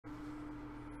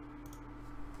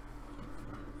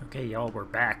Okay, y'all, we're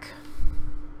back.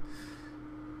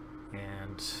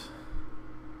 And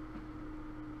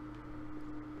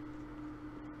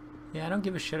yeah, I don't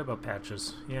give a shit about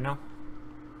patches, you know?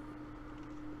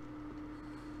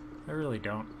 I really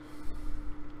don't.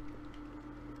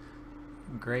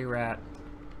 Grey Rat.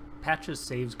 Patches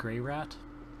saves Grey Rat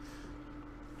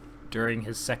during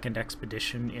his second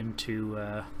expedition into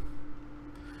out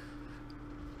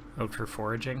for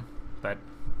foraging, but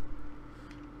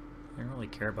I don't really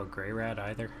care about Grey Rat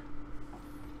either.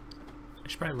 I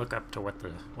should probably look up to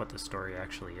what the story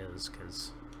actually is,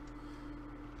 because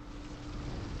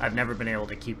I've never been able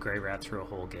to keep Grey Rat through a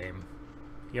whole game.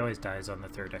 He always dies on the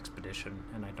third expedition,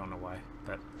 and I don't know why,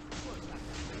 but...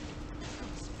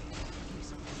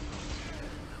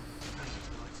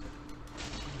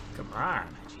 Come on!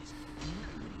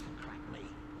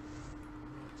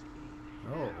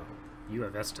 Oh, you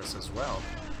have Estus as well.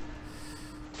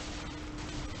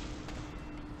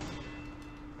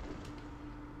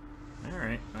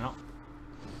 Alright, well.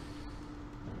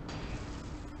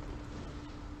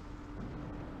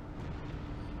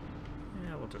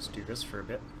 Yeah, we'll just do this for a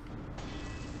bit.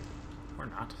 Or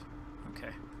not. Okay.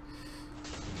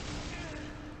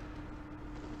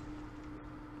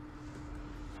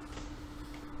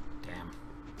 Damn.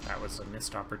 That was a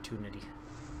missed opportunity.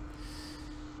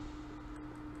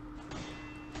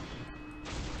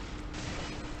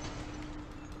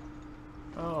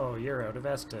 Oh, you're out of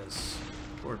Estus.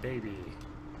 Poor baby.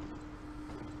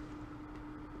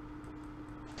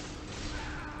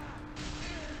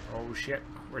 Oh shit,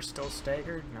 we're still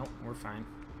staggered? Nope, we're fine.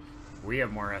 We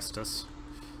have more Estus.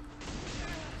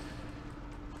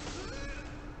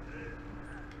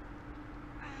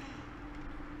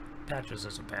 Patches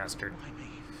is a bastard. Why me?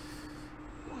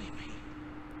 Why me?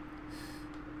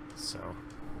 So...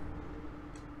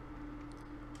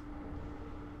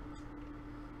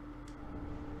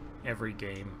 every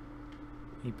game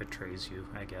he betrays you,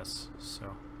 I guess,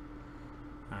 so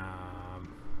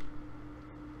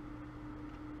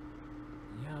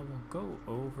yeah, we'll go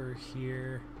over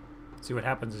here. See, what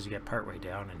happens is you get partway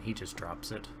down and he just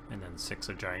drops it and then sicks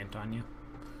a giant on you,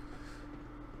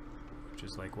 which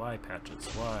is like, why, Patches,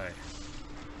 why?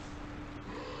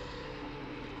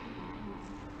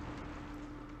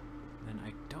 And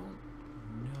I don't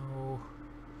know,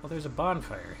 well, there's a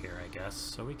bonfire here, I guess,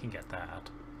 so we can get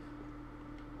that.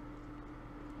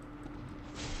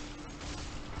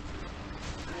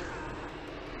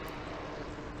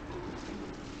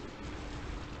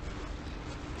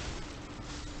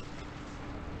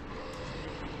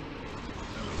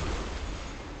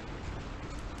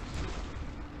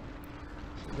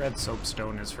 Red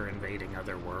soapstone is for invading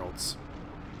other worlds.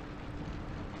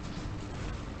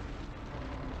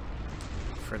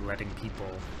 For letting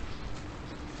people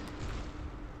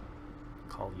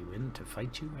call you in to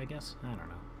fight you, I guess? I don't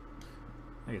know.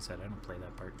 Like I said, I don't play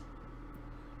that part.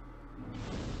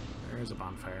 There's a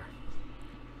bonfire.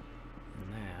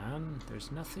 And then,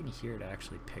 there's nothing here to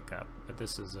actually pick up, but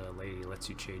this is a lady lets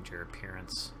you change your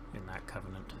appearance in that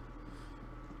covenant.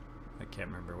 I can't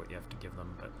remember what you have to give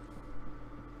them, but...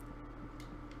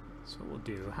 so what we'll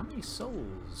do, how many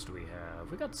souls do we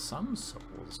have? We got some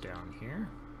souls down here.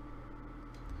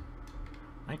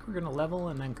 I think we're gonna level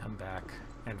and then come back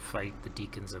and fight the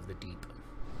Deacons of the Deep.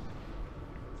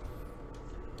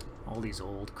 All these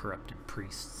old corrupted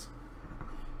priests.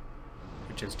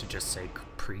 Which is to just say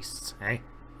priests. Hey?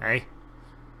 Hey?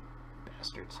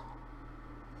 Bastards.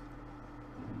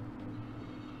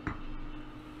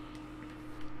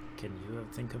 Can you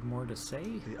think of more to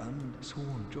say? The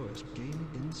unsworn joys gain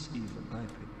in even, I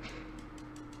think.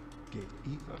 Get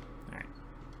even. Alright.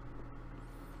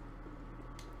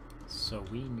 So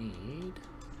we need...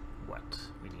 what?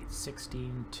 We need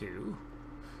 16, 2.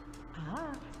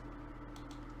 Ah.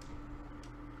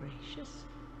 Gracious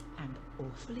and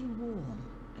awfully warm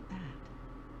at that.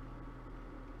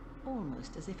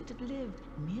 Almost as if it had lived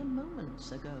mere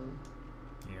moments ago.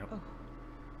 Yep. Oh,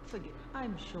 forgive.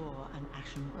 I'm sure an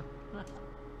ashen one.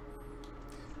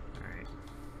 Alright.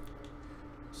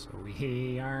 So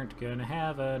we aren't gonna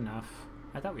have enough.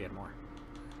 I thought we had more.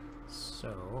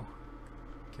 So,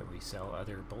 can we sell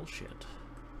other bullshit?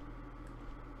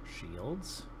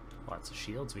 Shields? Lots of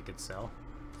shields we could sell.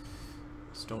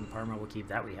 Stone Parma, we'll keep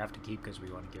that. We have to keep because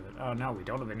we want to give it... oh no, we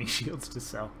don't have any shields to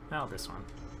sell. Oh, this one.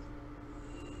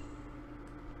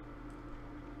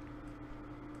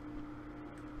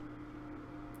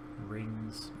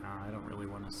 Rings. I don't really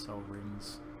want to sell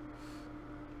rings.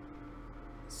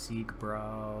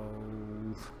 Siegbrow.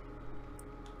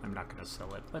 I'm not going to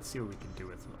sell it. Let's see what we can do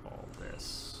with all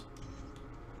this.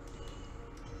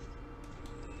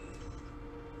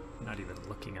 Not even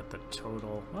looking at the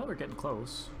total. Well, we're getting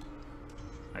close.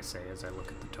 I say as I look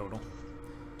at the total.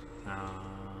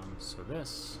 So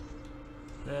this.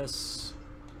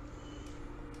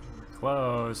 We're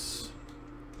close.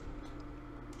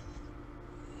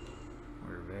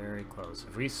 We're very close.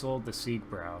 If we sold the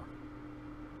Siegbrow,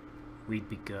 we'd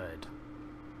be good.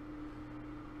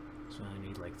 So I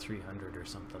need like 300 or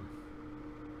something.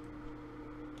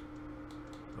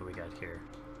 What do we got here?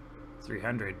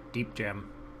 300. Deep gem.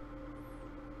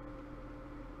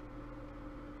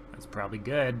 That's probably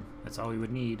good. That's all we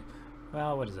would need.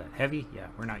 Well, what is that? Heavy? Yeah,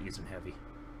 we're not using heavy.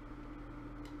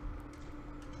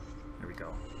 There we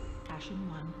go. Ashen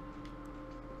 1.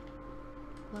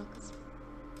 Welcome.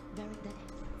 Very day.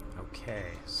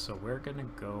 Okay, so we're gonna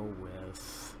go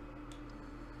with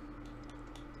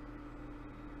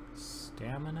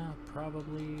stamina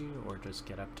probably, or just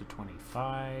get up to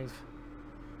 25.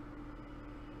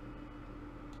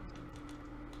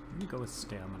 I'm gonna go with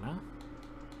stamina.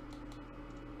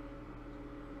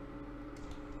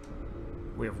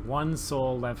 We have 1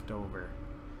 soul left over.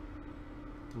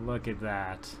 Look at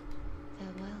that.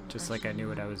 Farewell, Just like I Ashen knew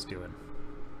what I One. was doing.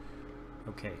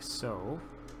 Okay, so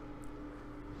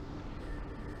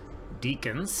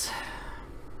deacons.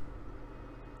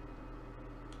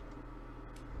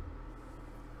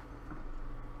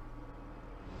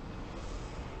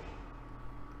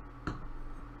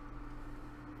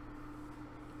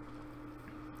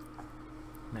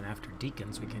 Then after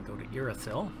deacons, we can go to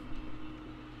Irithyll.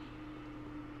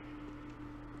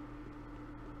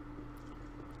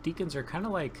 Deacons are kind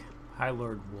of like High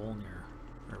Lord Wolnir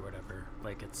or whatever.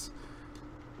 Like it's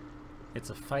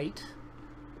a fight.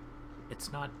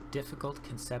 It's not difficult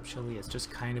conceptually, it's just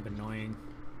kind of annoying.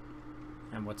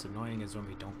 And what's annoying is when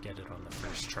we don't get it on the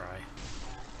first try.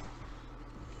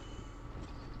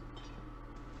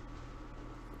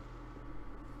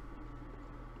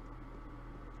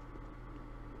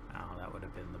 Oh, that would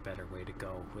have been the better way to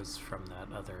go, was from that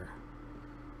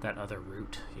other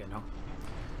route, you know?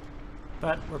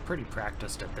 But we're pretty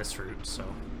practiced at this route, so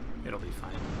it'll be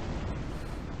fine.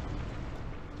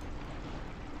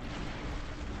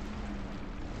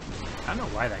 I don't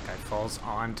know why that guy falls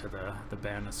onto the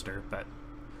banister, but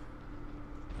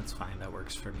that's fine, that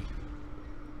works for me.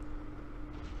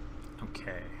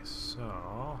 Okay,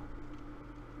 so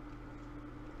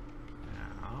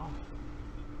now,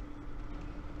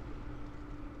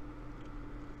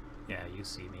 yeah, you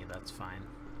see me, that's fine.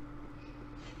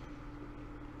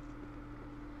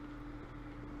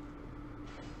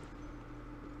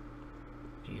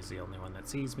 He's the only one that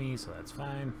sees me, so that's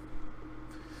fine.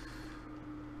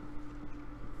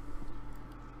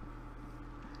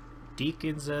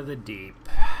 Deacons of the Deep.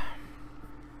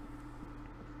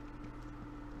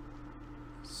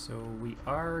 So we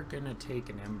are gonna take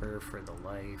an ember for the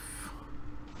life.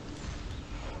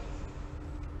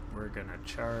 We're gonna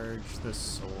charge the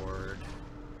sword.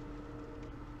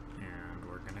 And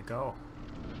we're gonna go.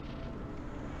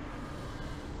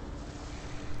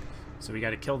 So we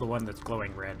gotta kill the one that's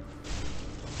glowing red.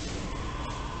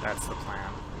 That's the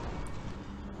plan.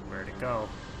 Where'd it go?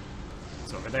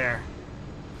 It's over there.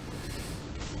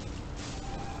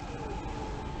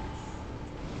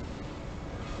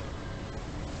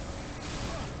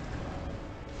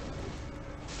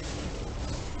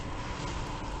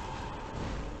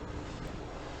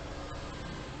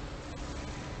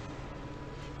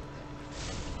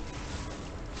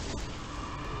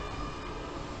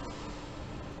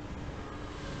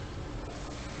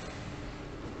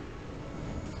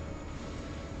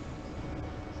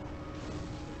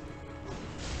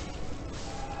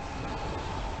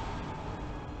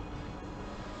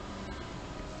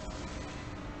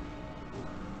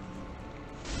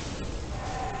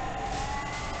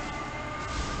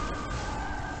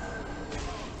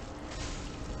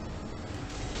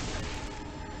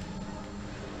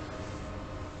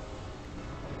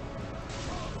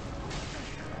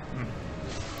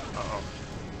 Uh-oh.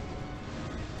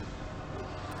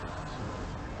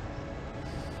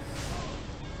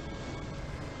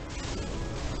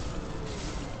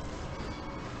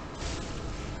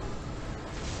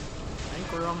 I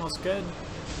think we're almost good.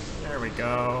 There we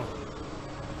go.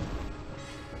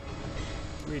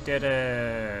 We did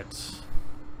it.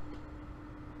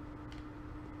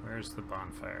 Where's the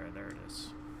bonfire? There it is.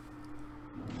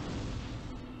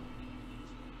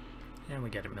 And we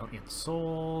get 1,000,000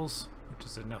 souls, which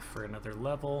is enough for another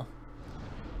level.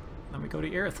 Then we go to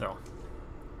Irithyll.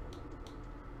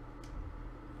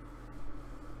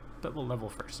 But we'll level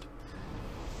first.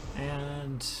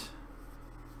 And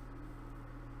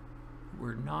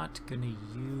we're not gonna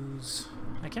use...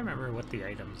 I can't remember what the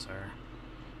items are.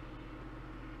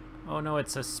 Oh no,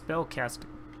 it's a spellcasting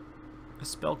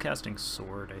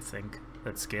sword, I think,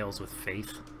 that scales with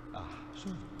faith, Ah, so.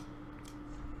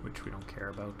 which we don't care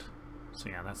about. So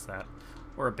yeah, that's that.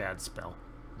 Or a bad spell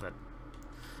that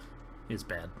is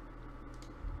bad.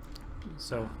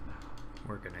 So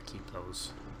we're gonna keep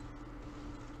those.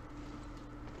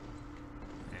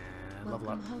 And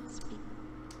level up. Welcome home, speak.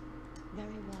 Very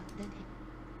well, then.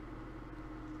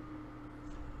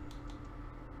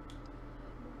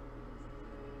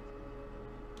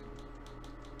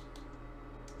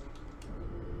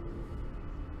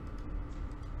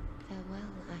 Farewell,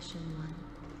 Ashen One.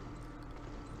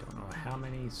 Don't know how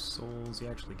many souls you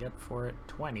actually get for it.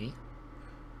 20.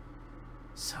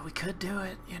 So we could do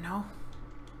it, you know?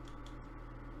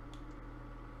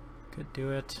 Could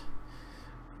do it.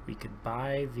 We could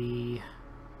buy the...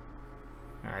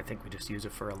 I think we just use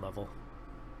it for a level.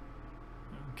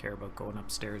 I don't care about going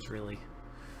upstairs, really.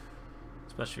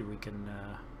 Especially we can...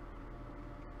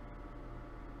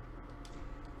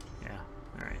 Yeah,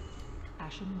 alright.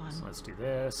 Ashen One. So let's do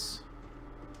this.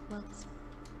 Well,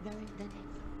 very then.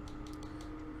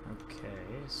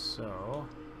 Okay, so...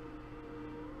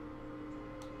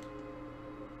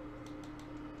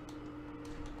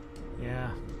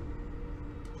 Yeah.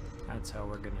 That's how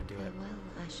we're gonna do it. Farewell,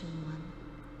 Ashen One.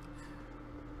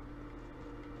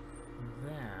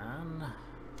 Then...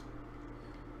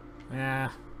 Yeah.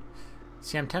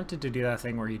 See, I'm tempted to do that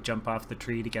thing where you jump off the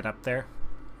tree to get up there.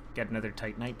 Get another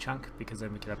Titanite chunk, because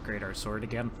then we can upgrade our sword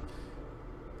again.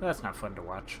 But that's not fun to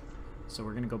watch. So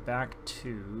we're gonna go back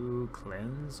to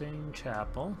Cleansing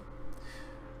Chapel.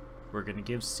 We're gonna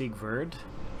give Sigvard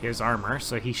his armor,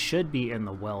 so he should be in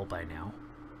the well by now.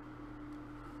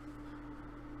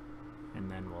 And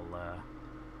then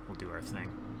we'll do our thing.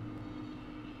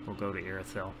 We'll go to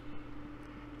Irithyll.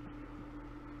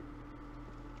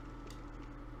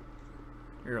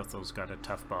 Irithyll's got a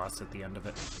tough boss at the end of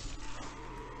it.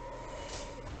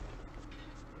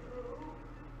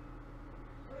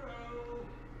 Hello?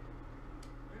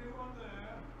 Anyone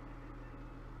there?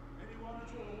 Anyone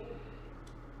at all?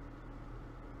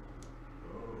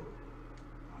 Oh,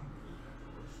 I'm good at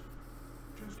this.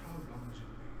 Just how long has it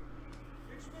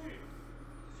been? It's me,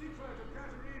 Secret of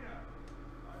Katerina.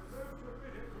 I've learned to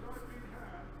admit it, but I've been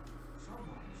had.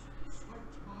 Someone's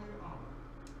swiped my armor.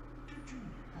 Did you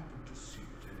happen to see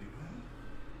it anywhere?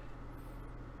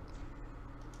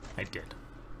 I did.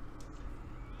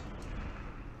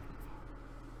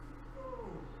 Oh,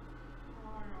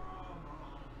 my armor.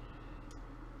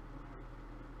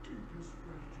 Deepest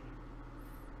gratitude.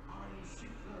 I,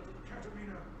 Secret of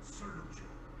Katerina, salute you.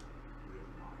 With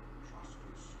my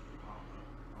trustless armor,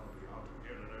 I'll be out of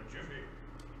here in a jiffy.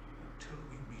 Until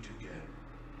we meet again,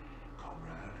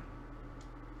 comrade.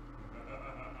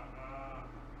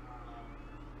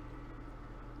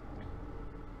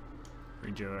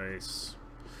 Rejoice.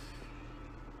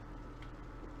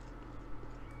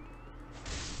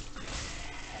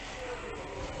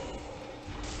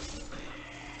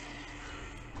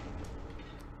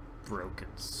 Broken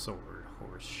sword,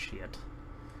 horse shit.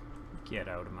 Get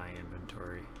out of my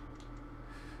inventory.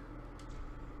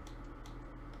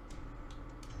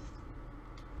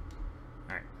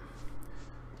 Alright.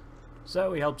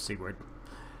 So we help Sigurd.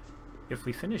 If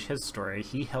we finish his story,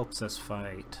 he helps us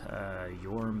fight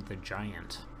Yorm the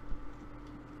Giant.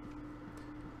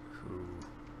 Who...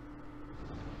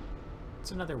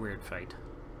 It's another weird fight,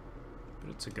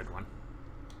 but it's a good one.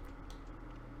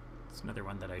 It's another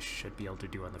one that I should be able to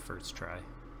do on the first try.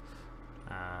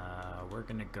 We're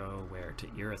gonna go where? To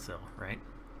Irithyll, right?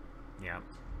 Yeah.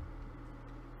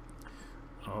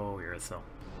 Oh, Irithyll.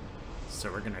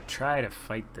 So we're gonna try to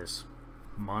fight this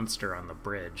monster on the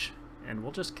bridge, and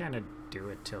we'll just kind of do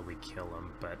it till we kill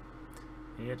him, but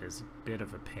it is a bit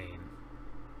of a pain.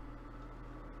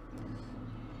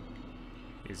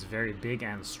 He's very big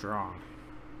and strong,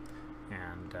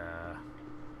 and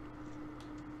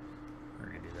we're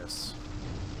gonna do this,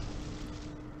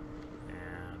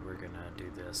 and we're gonna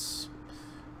do this,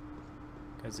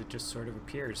 because it just sort of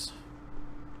appears.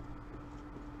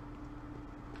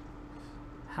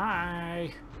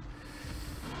 Hi!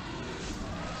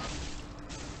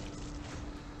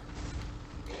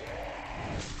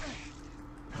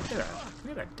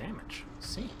 Look at that damage.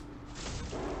 See?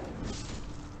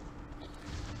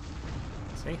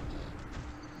 See?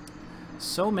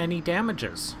 So many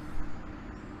damages.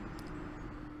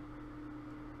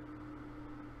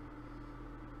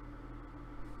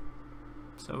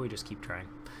 So we just keep trying.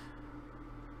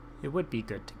 It would be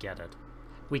good to get it.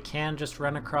 We can just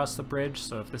run across the bridge,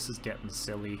 so if this is getting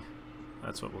silly,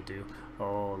 that's what we'll do.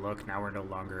 Oh, look, now we're no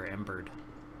longer embered.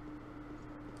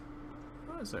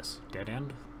 What is this? Dead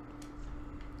end?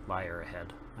 by or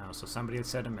ahead. So somebody had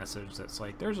sent a message that's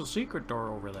like, there's a secret door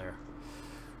over there.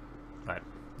 But,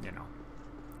 you know.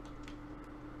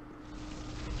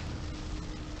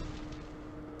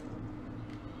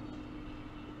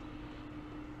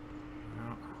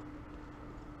 Oh.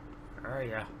 Where are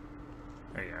ya?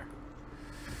 There you are.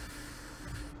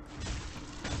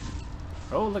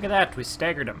 Oh, look at that! We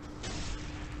staggered him.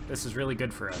 This is really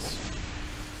good for us.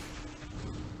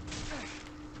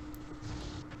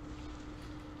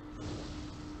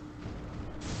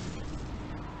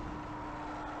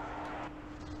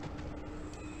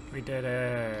 We did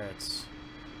it!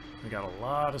 We got a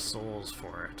lot of souls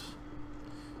for it.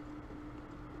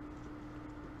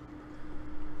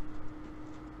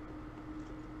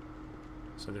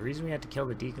 So the reason we had to kill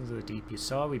the Deacons of the Deep, you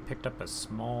saw we picked up a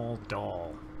small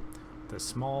doll. The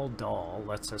small doll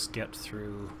lets us get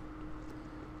through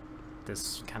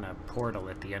this kind of portal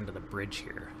at the end of the bridge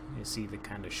here. You see the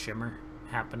kind of shimmer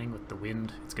happening with the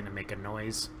wind? It's going to make a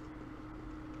noise.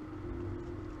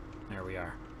 There we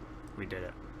are. We did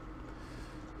it.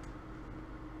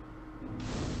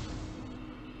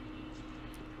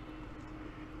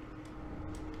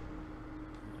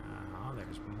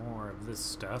 There's more of this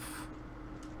stuff.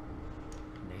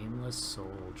 Nameless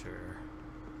soldier.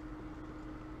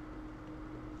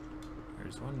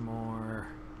 There's one more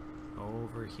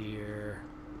over here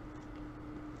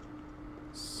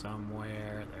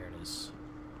somewhere. There it is.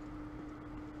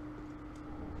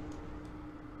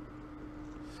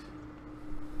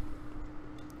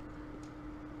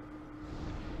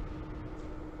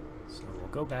 So we'll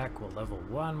go back, we'll level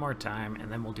one more time,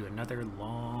 and then we'll do another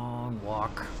long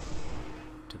walk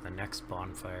to the next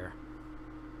bonfire.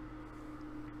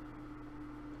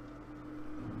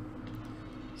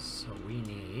 So we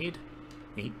need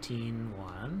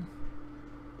 18,1.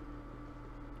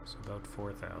 It's about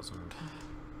 4,000.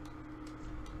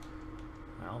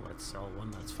 Well, let's sell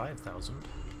one that's 5,000.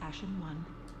 Ashen 1.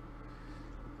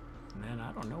 And then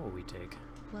I don't know what we take.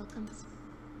 Welcome.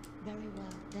 Very well,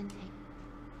 then take.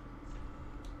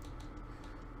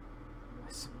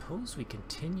 I suppose we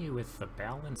continue with the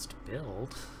balanced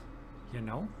build, you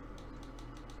know?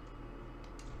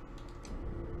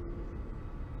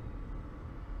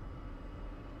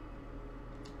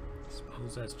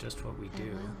 Suppose that's just what we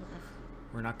do.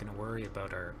 We're not going to worry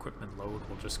about our equipment load.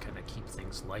 We'll just kind of keep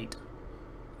things light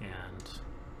and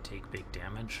take big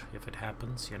damage if it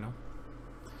happens, you know?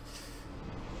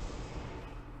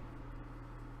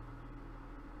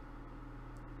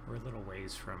 We're a little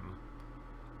ways from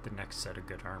the next set of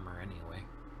good armor anyway.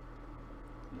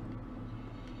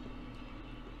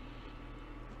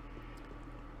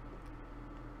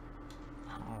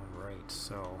 Alright,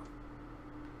 so...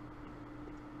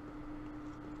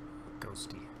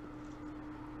 Ghosty.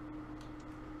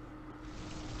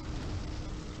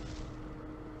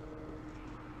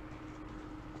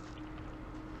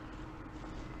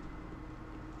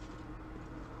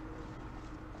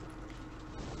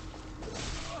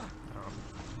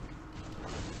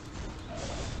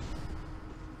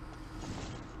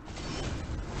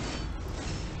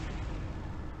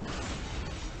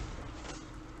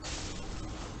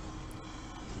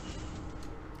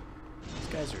 These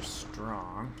guys are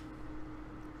strong.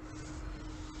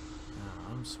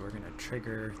 So we're gonna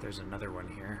trigger, there's another one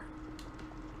here.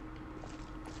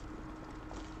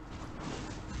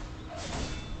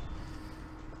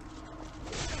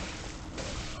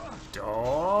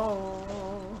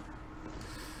 Oh!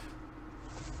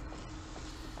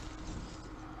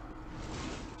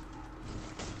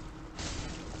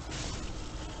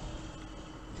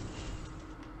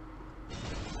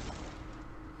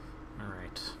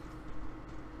 Alright.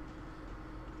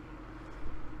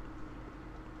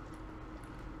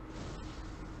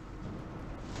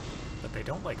 They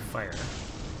don't like fire,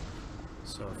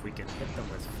 so if we can hit them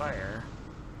with fire,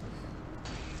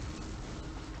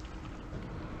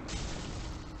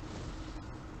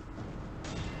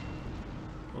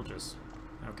 we'll just...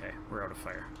 okay, we're out of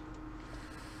fire.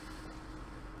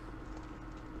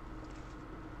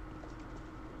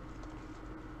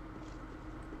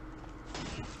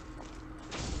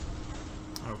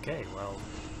 Okay, well,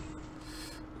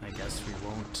 I guess we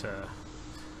won't,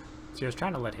 See, I was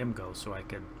trying to let him go so I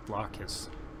could block his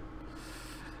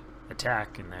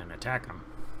attack and then attack him.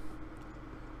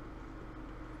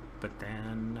 But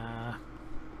then,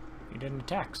 he didn't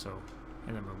attack, so...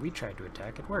 and then when we tried to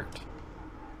attack, it worked.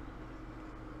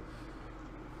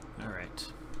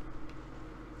 Alright.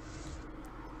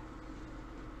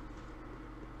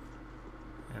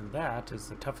 And that is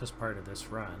the toughest part of this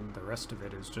run. The rest of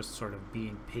it is just sort of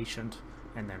being patient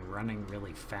and then running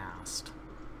really fast.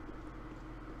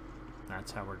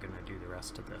 That's how we're going to do the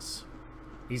rest of this.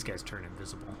 These guys turn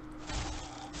invisible,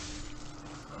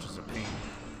 which is a pain.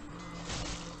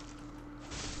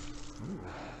 Ooh,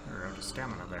 we're out of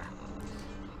stamina there.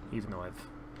 Even though I've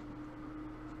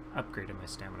upgraded my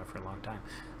stamina for a long time.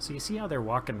 So you see how they're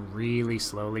walking really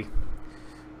slowly?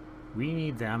 We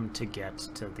need them to get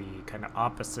to the kind of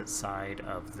opposite side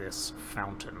of this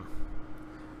fountain,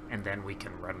 and then we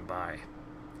can run by.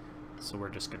 So we're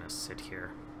just gonna sit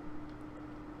here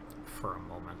for a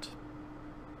moment.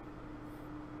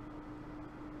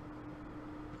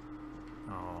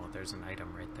 Oh, there's an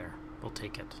item right there. We'll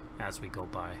take it as we go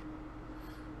by.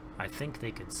 I think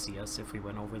they could see us if we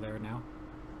went over there now,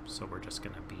 so we're just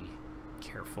gonna be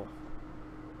careful.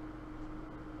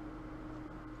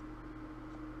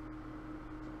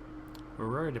 We're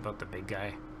worried about the big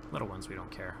guy. Little ones we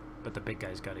don't care, but the big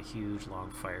guy's got a huge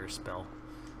long fire spell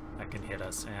that can hit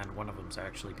us, and one of them's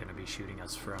actually going to be shooting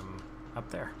us from up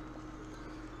there.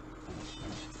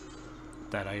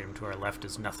 That item to our left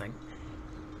is nothing.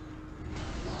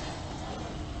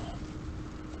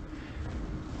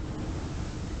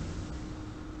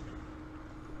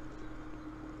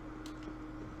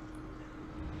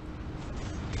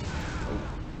 Oh,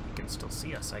 you can still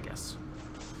see us, I guess.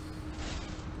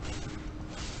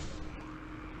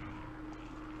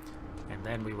 And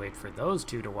then we wait for those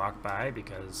two to walk by,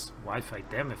 because why fight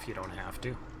them if you don't have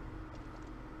to?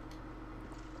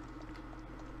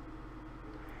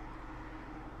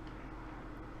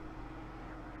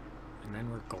 And then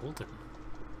we're golden.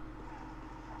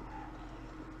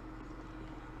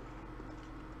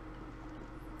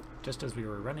 Just as we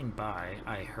were running by,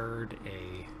 I heard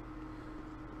a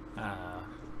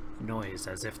noise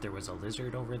as if there was a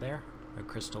lizard over there, a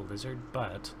crystal lizard,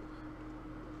 but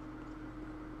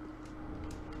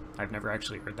I've never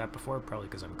actually heard that before, probably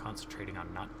because I'm concentrating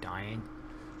on not dying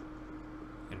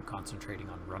and concentrating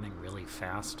on running really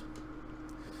fast.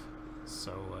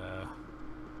 So,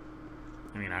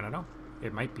 I mean, I don't know.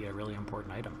 It might be a really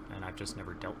important item, and I've just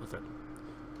never dealt with it.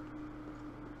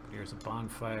 Here's a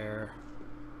bonfire.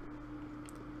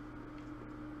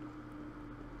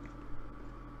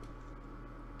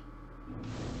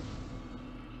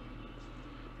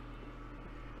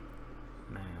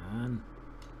 Man.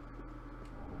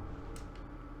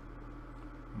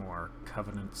 More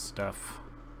Covenant stuff.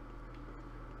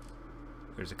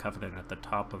 There's a Covenant at the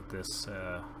top of this,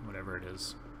 whatever it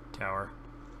is, tower.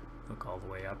 Look all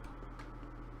the way up.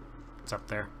 It's up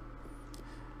there.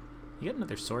 You get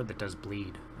another sword that does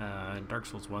bleed. In Dark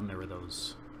Souls 1 there were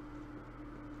those,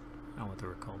 I don't know what they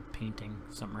were called, painting,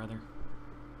 something or other.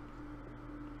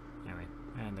 Anyway,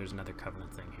 and there's another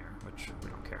Covenant thing here, which we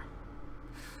don't care.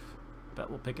 But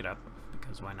we'll pick it up,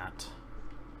 because why not?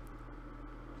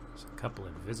 There's a couple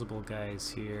invisible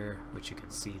guys here, which you can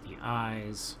see the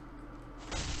eyes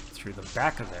through the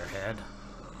back of their head.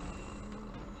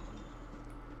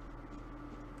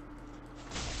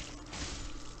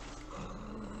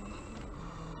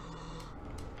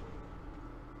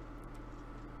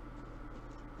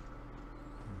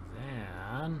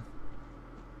 Then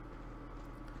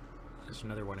there's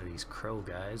another one of these crow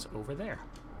guys over there,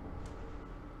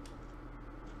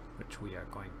 which we are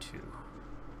going to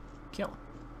kill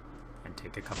and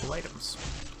take a couple items.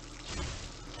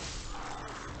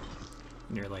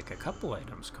 And you're like, a couple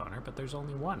items, Connor, but there's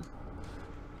only one.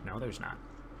 No, there's not.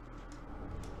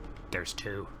 There's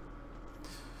two.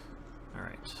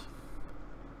 Alright.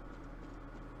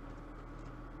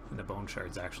 And the bone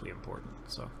shard's actually important,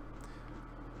 so.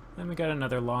 Then we got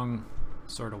another long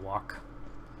sort of walk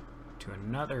to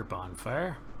another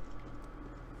bonfire.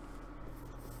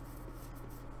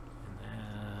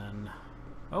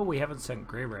 Oh, we haven't sent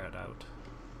Grey Rat out.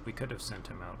 We could have sent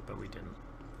him out, but we didn't.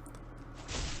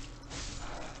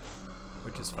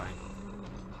 Which is fine.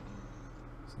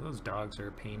 So those dogs are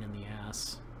a pain in the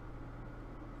ass.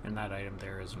 And that item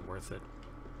there isn't worth it.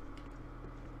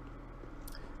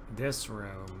 This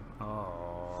room,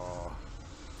 oh.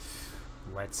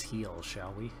 Let's heal,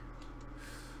 shall we?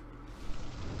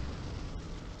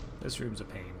 This room's a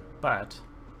pain, but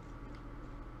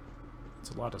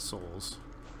it's a lot of souls.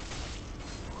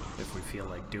 If we feel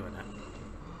like doing it.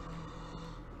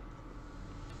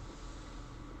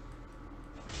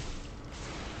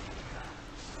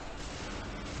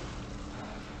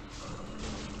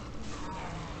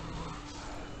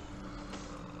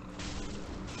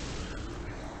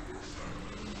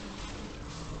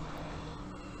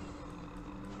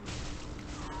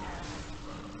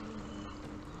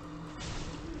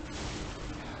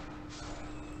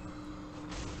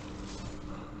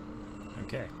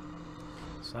 Okay.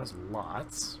 So that's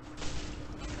lots,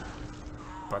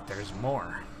 but there's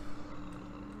more.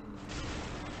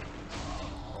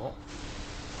 Oh,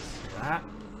 see that?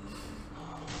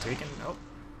 taking... Nope.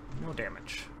 No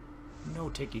damage. No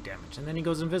takey damage. And then he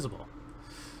goes invisible.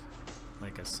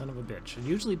 Like a son of a bitch. It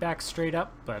usually backs straight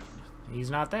up, but he's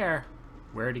not there.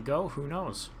 Where'd he go? Who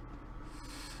knows?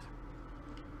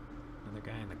 Another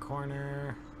guy in the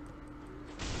corner.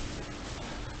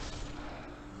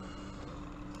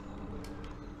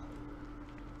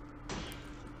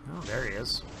 Oh, there he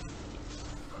is.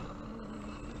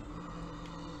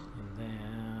 And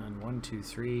then 1, 2,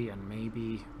 3, and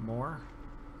maybe more.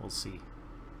 We'll see.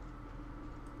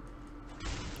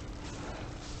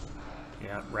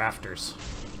 Yeah, rafters.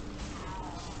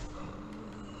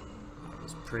 I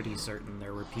was pretty certain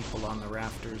there were people on the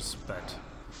rafters, but...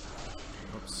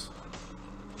 Oops.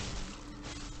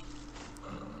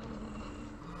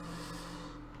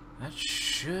 That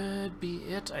should be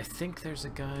it. I think there's a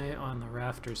guy on the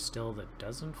rafters still that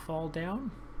doesn't fall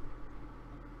down.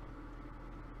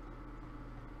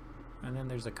 And then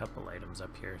there's a couple items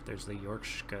up here. There's the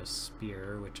Yorkshire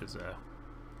spear, which is a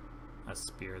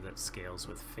spear that scales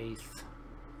with faith.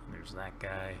 And there's that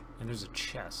guy. And there's a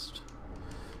chest,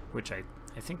 which I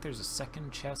think there's a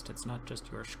second chest. It's not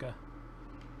just Yorkshire.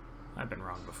 I've been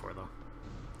wrong before, though.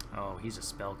 Oh, he's a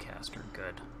spellcaster.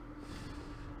 Good.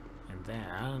 And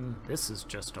then, this is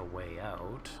just a way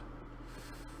out.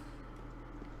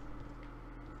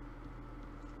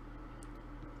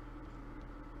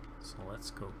 So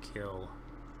let's go kill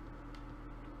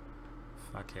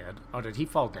Fuckhead. Oh, did he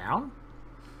fall down?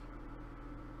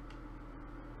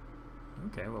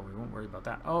 Okay, well, we won't worry about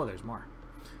that. Oh, there's more.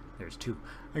 There's two.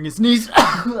 I can sneeze!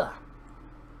 I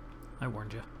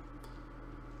warned you.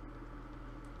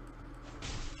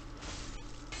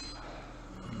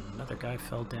 Another guy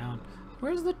fell down.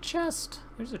 Where's the chest?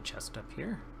 There's a chest up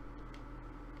here.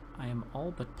 I am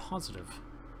all but positive.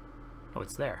 Oh,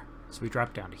 it's there. So we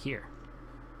drop down to here.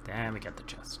 Then we get the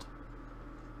chest.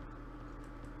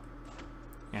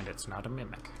 And it's not a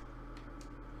mimic.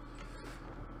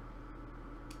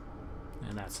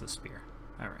 And that's the spear.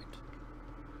 Alright.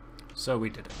 So we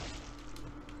did it.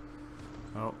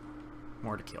 Oh,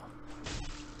 more to kill.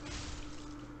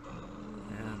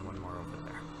 And one more over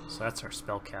there. So that's our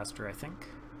spellcaster, I think.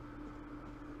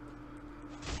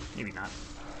 Maybe not.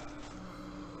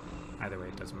 Either way,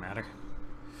 it doesn't matter.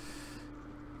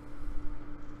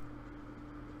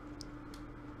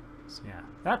 So yeah,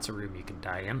 that's a room you can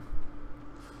die in.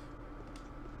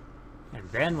 And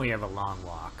then we have a long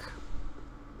walk.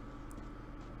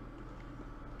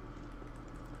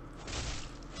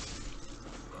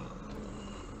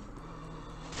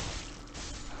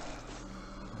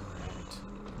 Alright.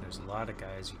 There's a lot of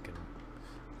guys you can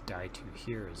die to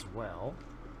here as well.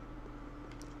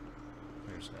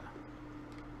 There's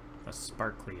a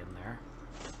sparkly in there.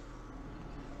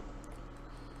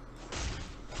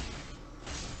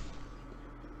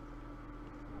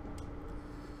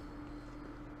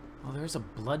 Oh, there's a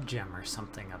blood gem or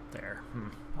something up there.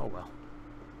 Oh well.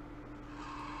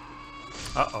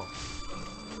 Uh-oh.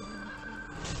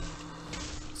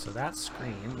 So that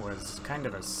scream was kind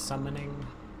of a summoning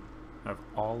of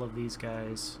all of these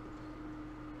guys.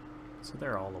 So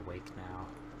they're all awake now.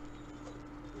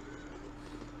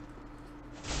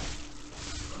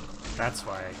 That's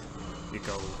why you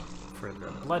go for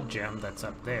the blood gem that's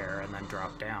up there and then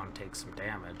drop down, take some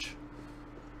damage.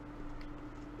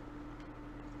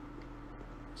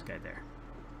 This guy there.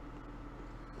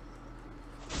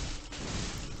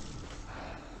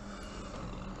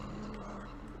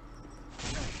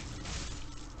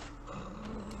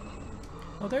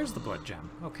 Oh, there's the blood gem.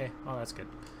 Okay, well that's good.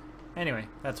 Anyway,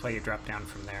 that's why you drop down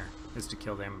from there, is to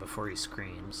kill them before he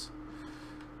screams.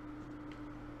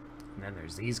 And then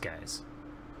there's these guys.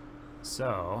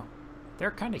 So,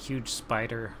 they're kind of huge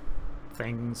spider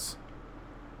things.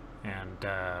 And,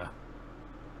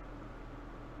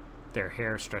 their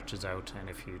hair stretches out, and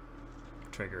if you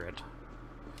trigger it,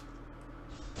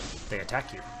 they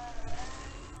attack you.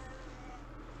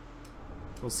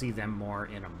 We'll see them more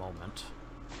in a moment.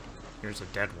 Here's a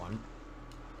dead one.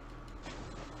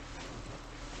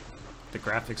 The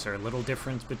graphics are a little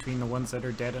different between the ones that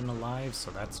are dead and alive,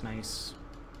 so that's nice.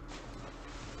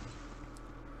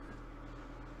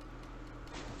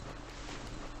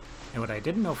 And what I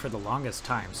didn't know for the longest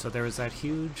time, so there was that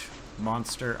huge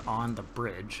monster on the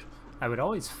bridge. I would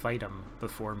always fight him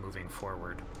before moving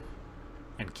forward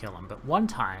and kill him. But one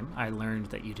time I learned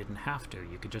that you didn't have to.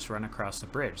 You could just run across the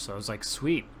bridge. So I was like,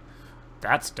 sweet,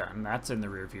 that's done. That's in the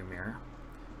rearview mirror.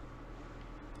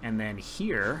 And then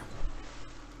here,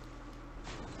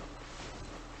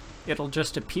 it'll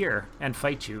just appear and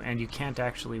fight you, and you can't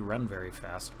actually run very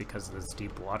fast because of this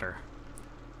deep water.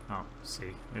 Oh,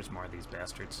 see, there's more of these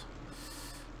bastards.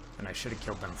 And I should have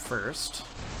killed them first.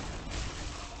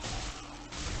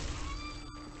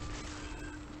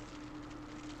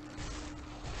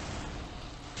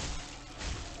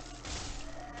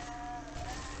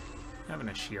 Having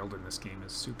a shield in this game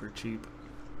is super cheap.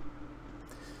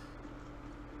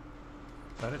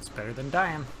 But it's better than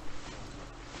dying.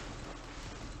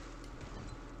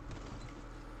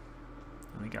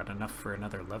 We got enough for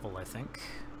another level, I think.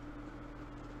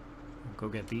 We'll go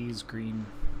get these green...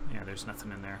 Yeah, there's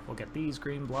nothing in there. We'll get these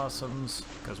green blossoms,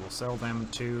 because we'll sell them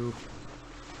too.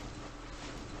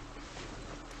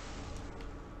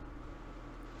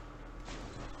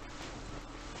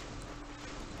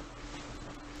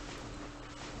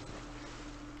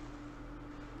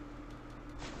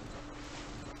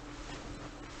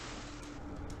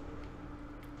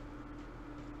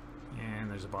 And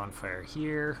there's a bonfire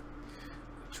here,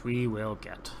 which we will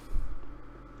get.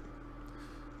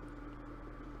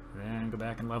 Then go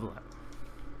back and level up.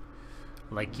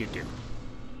 Like you do.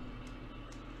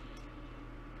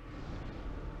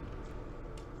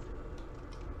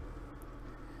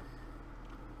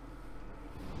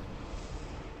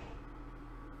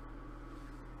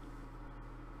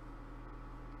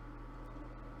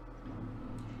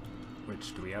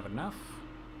 Which, do we have enough?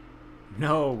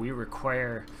 No, we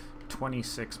require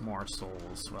 26 more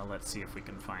souls. Well, let's see if we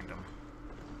can find them.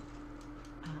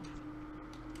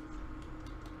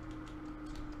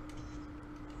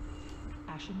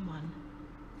 Ashen 1.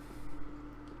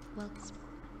 Well,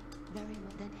 very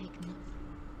well, then take enough.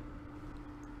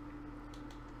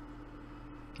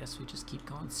 Guess we just keep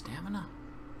going stamina.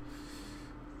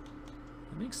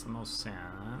 That makes the most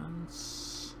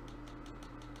sense.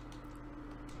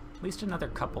 At least another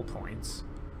couple points.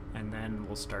 And then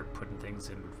we'll start putting things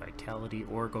in vitality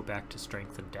or go back to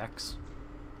strength and dex.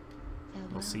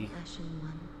 We'll see. Ashen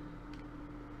 1.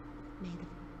 Made of...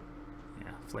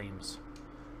 Yeah, flames.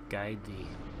 Guide the...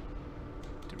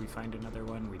 Did we find another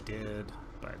one? We did,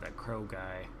 by that crow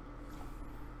guy.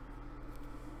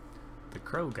 The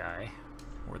crow guy,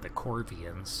 or the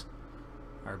Corvians,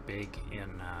 are big in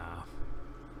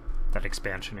that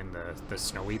expansion in the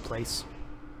snowy place.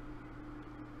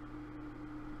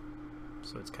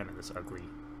 So it's kind of this ugly,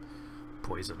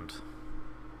 poisoned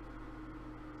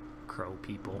crow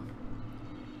people.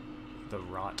 The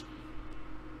rot.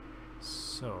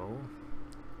 So...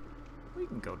 we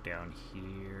can go down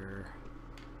here,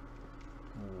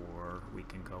 or we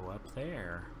can go up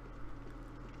there.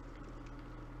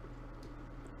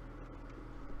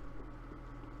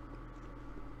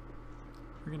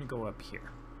 We're gonna go up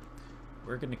here.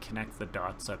 We're gonna connect the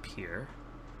dots up here.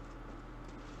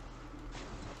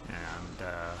 And,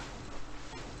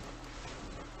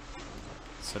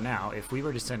 so now, if we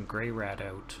were to send Grey Rat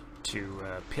out to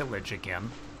pillage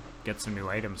again, get some new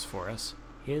items for us,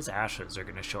 his ashes are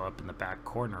going to show up in the back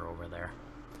corner over there.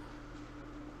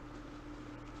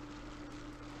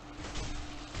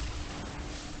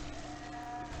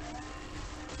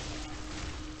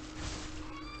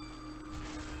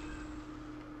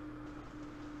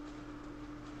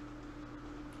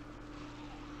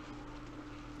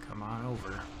 Come on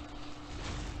over.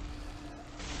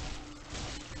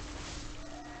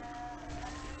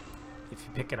 If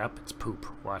you pick it up, it's poop.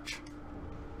 Watch.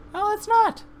 Oh, it's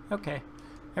not! Okay.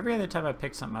 Every other time I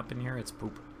pick something up in here, it's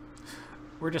poop.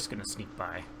 We're just gonna sneak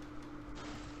by.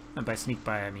 And by sneak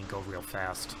by, I mean go real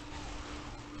fast.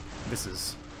 This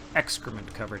is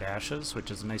excrement-covered ashes,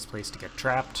 which is a nice place to get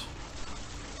trapped.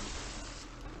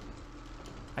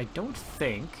 I don't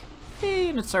think... Hey,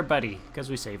 and it's our buddy, because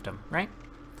we saved him, right?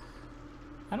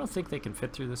 I don't think they can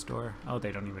fit through this door. Oh,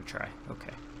 they don't even try.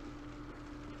 Okay.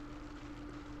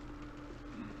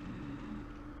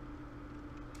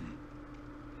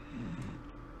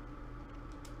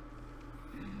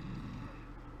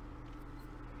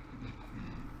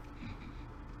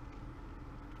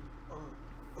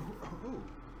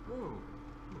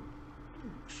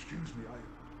 Excuse me,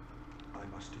 I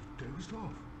must have dozed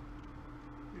off.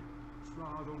 It's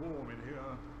rather warm in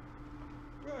here.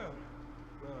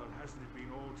 Well, hasn't it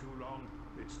been all too long?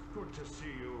 It's good to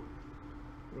see you.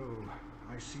 Oh,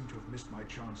 I seem to have missed my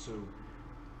chance, so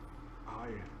I,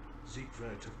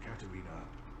 Siegfried of Katerina,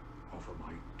 offer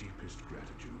my deepest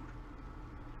gratitude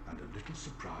and a little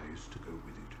surprise to go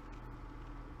with it.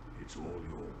 It's all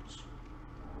yours.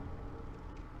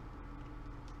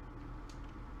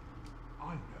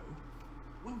 I know.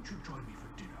 Won't you join me for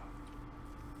dinner?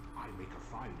 I make a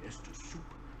fine Esther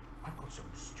soup. I've got some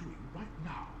stewing right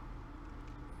now.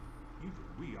 Even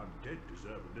we undead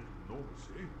deserve a little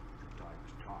normalcy from time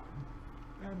to time.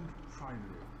 And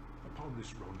finally, upon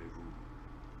this rendezvous,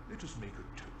 let us make a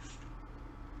toast.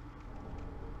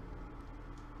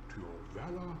 To your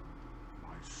valor,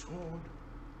 my sword,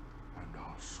 and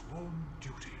our sworn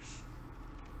duties.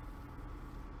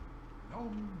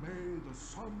 Long may the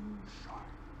sun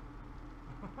shine.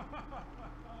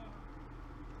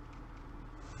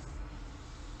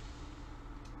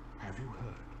 Have you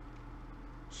heard?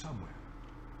 Somewhere,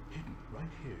 hidden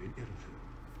right here in Irithyll,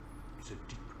 is a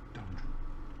deep dungeon.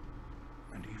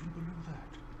 And even below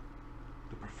that,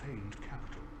 the profaned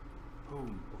capital,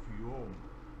 home of Yhorm,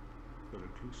 the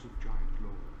reclusive giant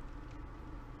lord.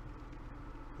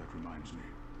 That reminds me,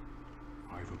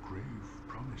 I've a grave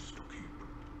promise to keep.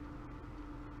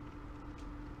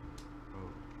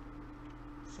 Oh,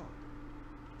 sorry.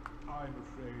 I'm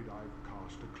afraid I've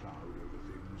cast a cloud over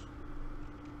things.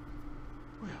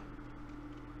 Well,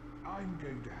 I'm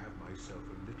going to have myself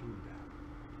a little nap.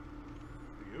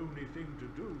 The only thing to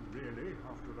do, really,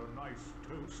 after a nice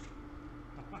toast.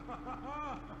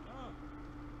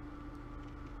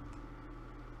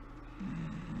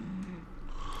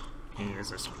 He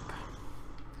is asleep.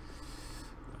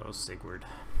 Oh, Sigurd.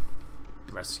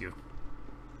 Bless you.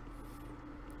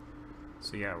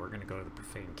 So yeah, we're gonna go to the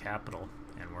profane capital,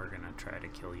 and we're gonna try to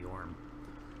kill Yhorm.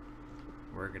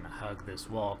 We're gonna hug this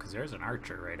wall, because there's an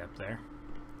archer right up there.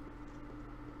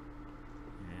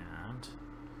 And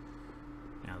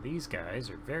now these guys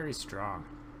are very strong.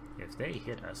 If they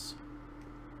hit us,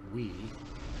 we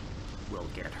will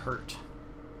get hurt.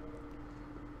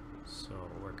 So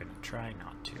we're gonna try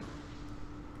not to.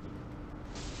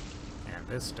 And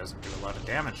this doesn't do a lot of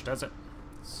damage, does it?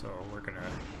 So we're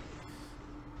gonna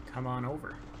come on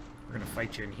over. We're gonna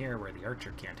fight you in here where the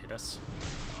archer can't hit us.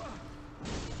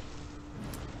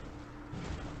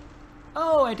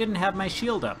 Oh, I didn't have my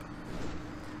shield up.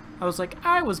 I was like,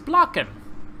 I was blocking.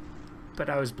 But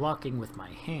I was blocking with my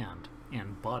hand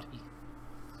and body.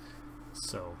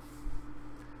 So,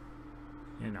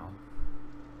 you know,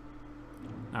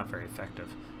 not very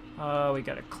effective. Oh, we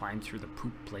gotta climb through the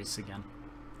poop place again.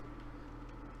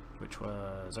 Which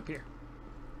was up here.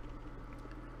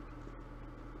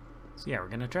 So yeah, we're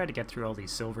gonna try to get through all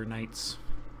these silver knights.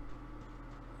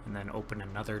 And then open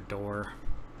another door,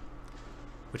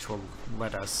 which will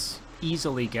let us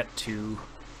easily get to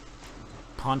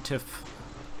Pontiff.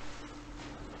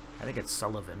 I think it's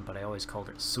Sullivan, but I always called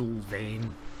it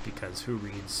Sulvain, because who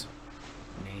reads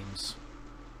names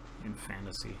in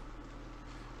fantasy?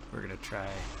 We're gonna try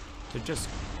to just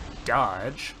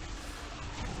dodge.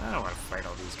 I don't want to fight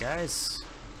all these guys.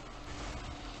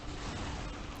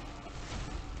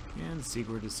 And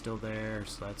Sigurd is still there,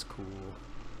 so that's cool.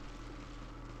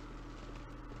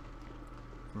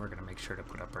 And we're gonna make sure to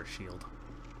put up our shield.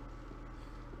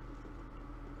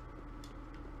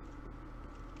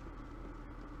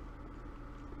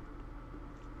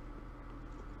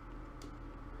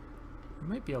 We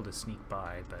might be able to sneak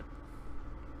by, but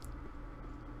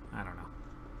I don't know.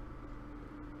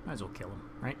 Might as well kill him,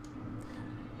 right?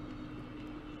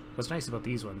 What's nice about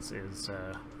these ones is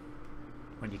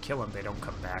when you kill them, they don't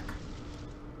come back.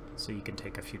 So you can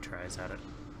take a few tries at it.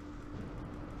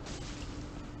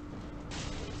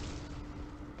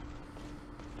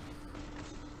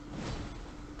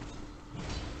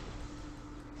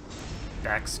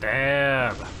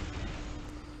 Backstab!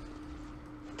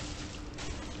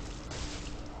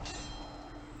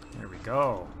 There we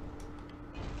go.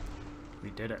 We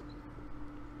did it.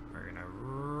 We're gonna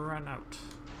run out.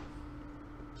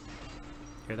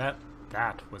 Hear that?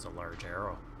 That was a large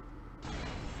arrow.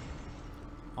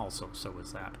 Also, so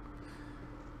was that.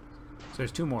 So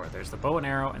there's two more. There's the bow and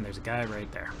arrow, and there's a guy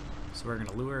right there. So we're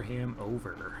gonna lure him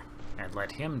over and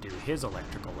let him do his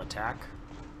electrical attack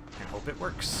and hope it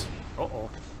works. Uh-oh.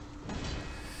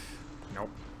 Nope.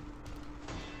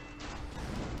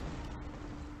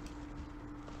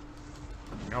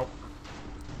 Nope.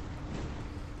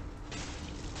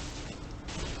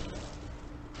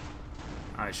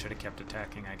 I should have kept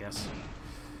attacking, I guess.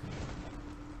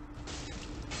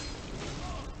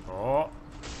 Oh!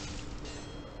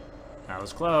 That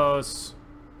was close.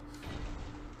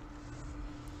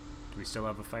 Do we still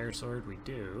have a fire sword? We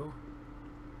do.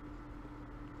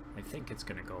 I think it's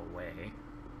gonna go away.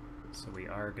 So we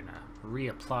are gonna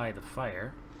reapply the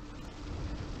fire.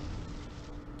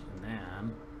 And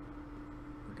then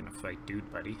we're gonna fight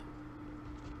Dude Buddy.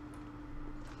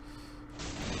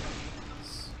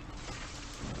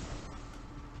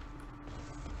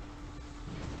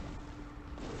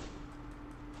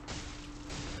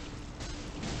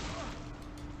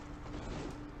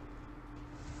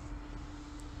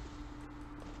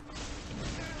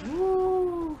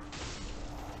 Woo!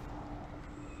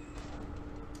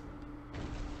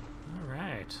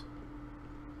 Alright.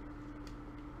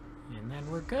 And then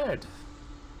we're good.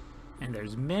 And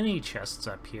there's many chests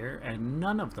up here, and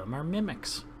none of them are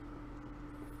mimics.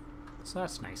 So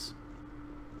that's nice.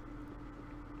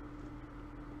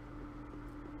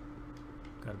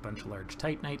 Got a bunch of large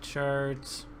Titanite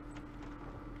shards.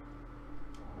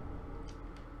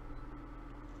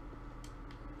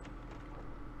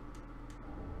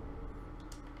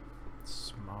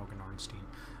 Smough and Ornstein.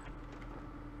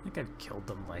 I think I've killed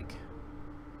them like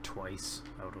twice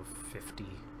out of 50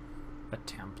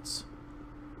 attempts.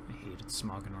 I hated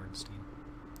Smough and Ornstein.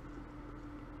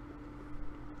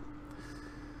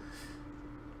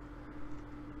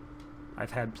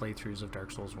 I've had playthroughs of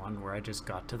Dark Souls 1 where I just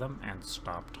got to them and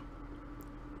stopped.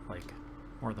 Like,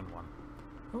 more than one.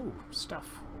 Oh,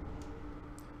 stuff.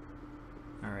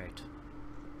 Alright.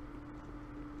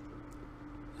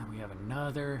 Now we have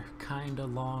another kinda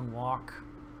long walk.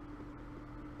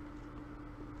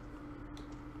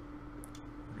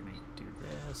 We're gonna do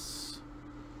this.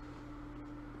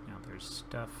 Now there's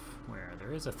stuff where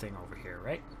there is a thing over here,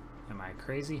 right? Am I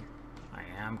crazy? I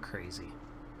am crazy.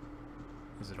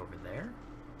 Is it over there?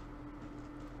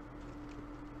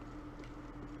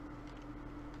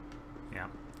 Yeah.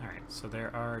 Alright, so there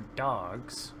are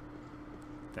dogs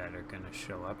that are gonna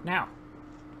show up now.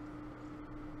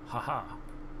 Haha.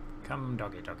 Come,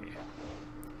 doggy, doggy.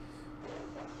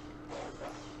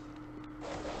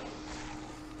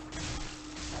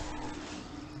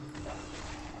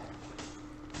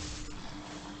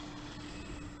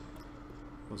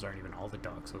 Those aren't even all the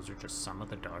dogs, those are just some of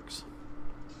the dogs.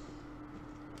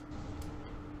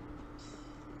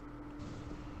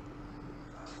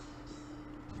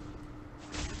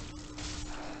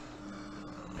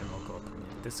 Then we'll go up and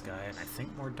get this guy, and I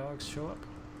think more dogs show up.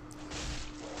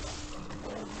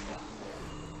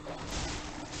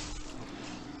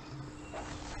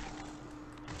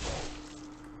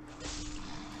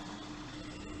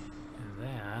 And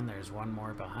then there's one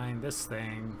more behind this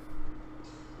thing.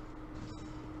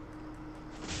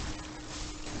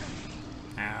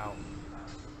 Ow.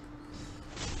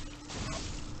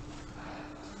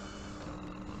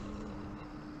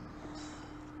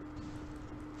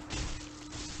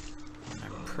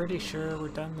 I'm pretty sure we're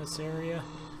done this area.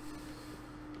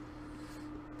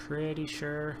 Pretty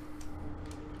sure.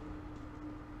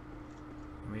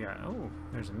 We got, oh,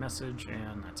 there's a message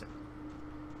and that's it.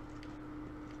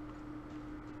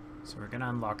 So we're gonna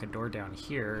unlock a door down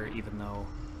here, even though,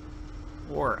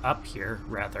 or up here,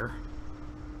 rather.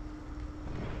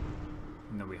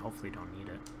 Even though we hopefully don't need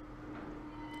it.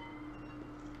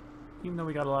 Even though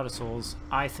we got a lot of souls,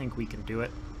 I think we can do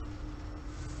it.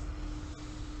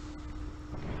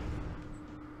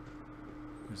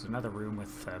 There's another room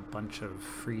with a bunch of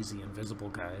freezy invisible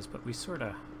guys, but we sort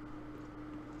of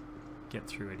get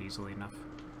through it easily enough.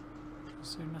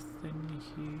 Is there nothing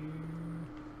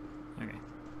here? Okay.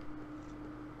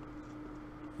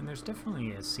 And there's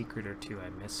definitely a secret or two I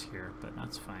miss here, but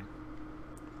that's fine.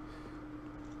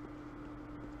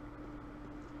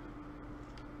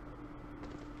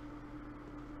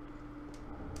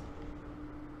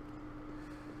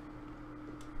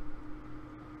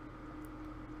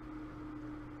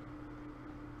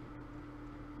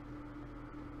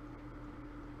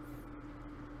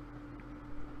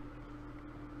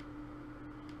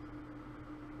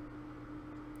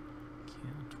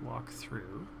 Can't walk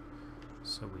through,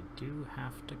 so we do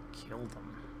have to kill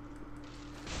them.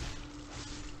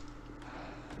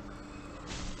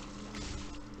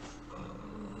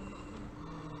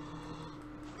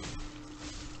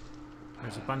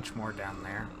 There's a bunch more down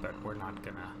there, but we're not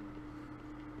gonna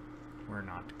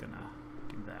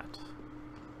do that.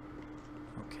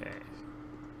 Okay.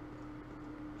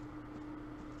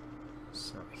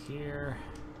 So here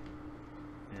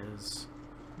is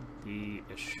the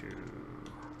issue.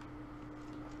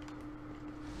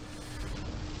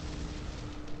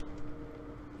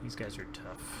 These guys are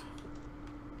tough.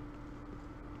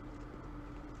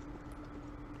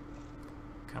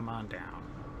 Come on down.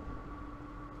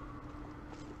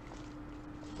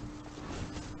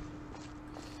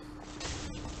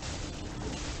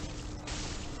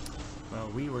 Well,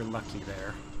 we were lucky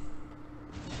there.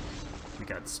 We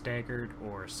got staggered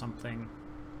or something.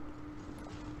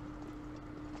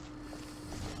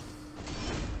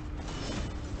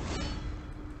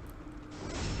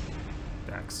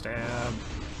 Backstab.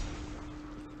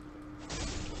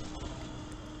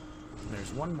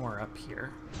 There's one more up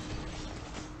here.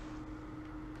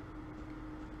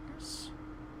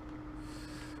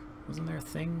 Wasn't there a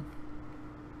thing?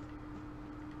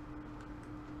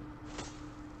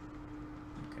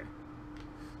 Okay.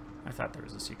 I thought there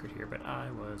was a secret here, but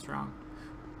I was wrong.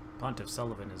 Pontiff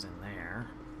Sullivan is in there.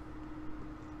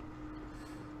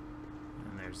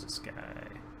 And there's this guy.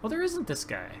 Well, there isn't this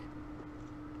guy.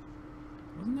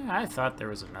 Wasn't there? I thought there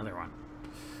was another one.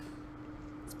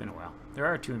 It's been a while. There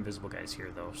are two invisible guys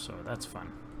here, though, so that's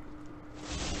fun.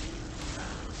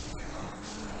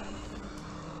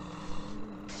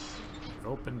 We've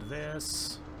opened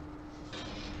this.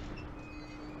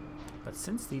 But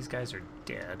since these guys are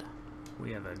dead,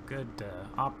 we have a good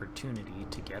opportunity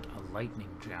to get a lightning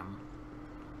gem.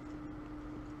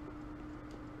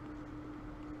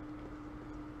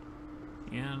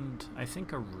 And I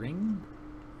think a ring,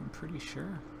 I'm pretty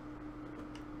sure.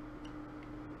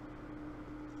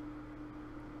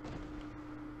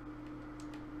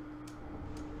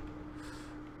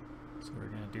 So what we're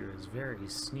going to do is very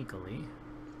sneakily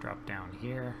drop down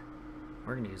here.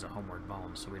 We're going to use a homeward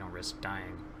bone so we don't risk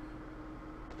dying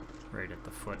right at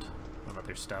the foot of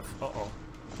other stuff. Uh-oh.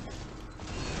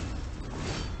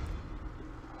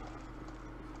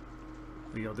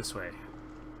 We go this way.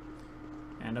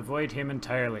 And avoid him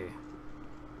entirely.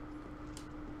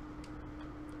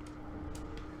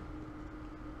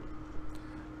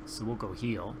 So we'll go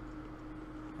heal.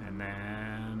 And then...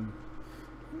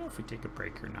 I don't know if we take a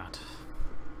break or not.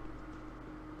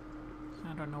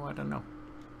 I don't know.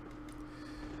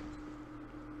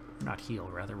 Not heal,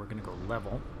 rather. We're going to go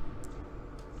level.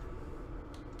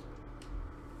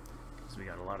 Because we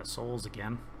got a lot of souls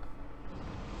again.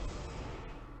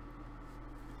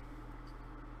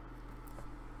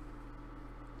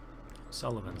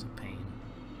 Sullivan's a pain.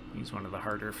 He's one of the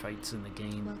harder fights in the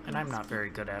game, and I'm not very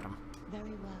good at him.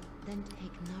 Very well, then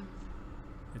take note.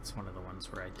 It's one of the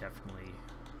ones where I definitely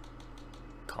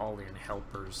call in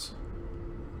helpers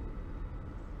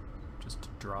just to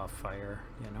draw fire,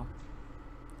 you know?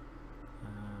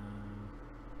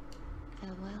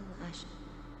 Farewell, Ash.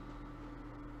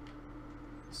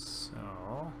 So...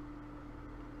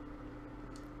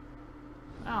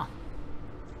 Oh.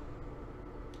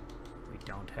 We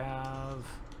don't have...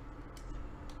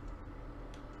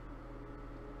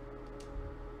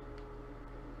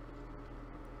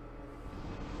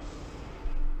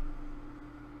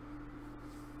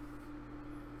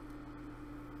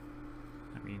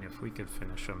 I mean, if we could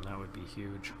finish them, that would be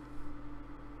huge.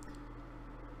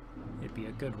 It'd be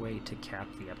a good way to cap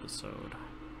the episode.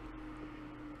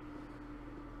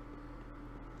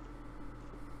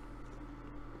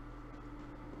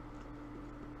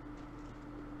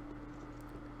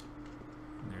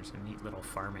 And there's a neat little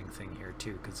farming thing here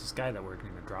too, because this guy that we're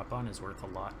going to drop on is worth a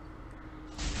lot.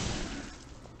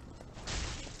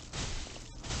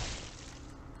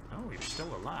 Oh, you're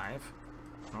still alive.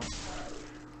 Oh.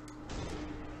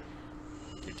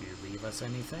 Did you leave us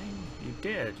anything? You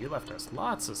did. You left us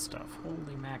lots of stuff.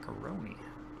 Holy macaroni.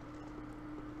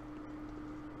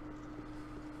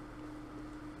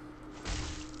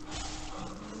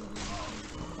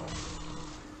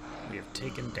 We have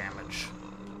taken damage.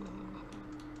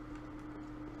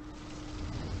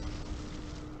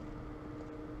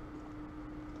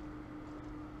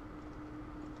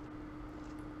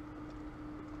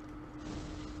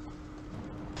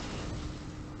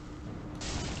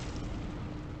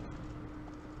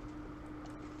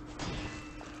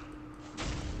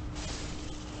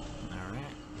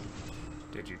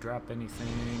 Did you drop anything?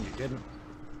 You didn't.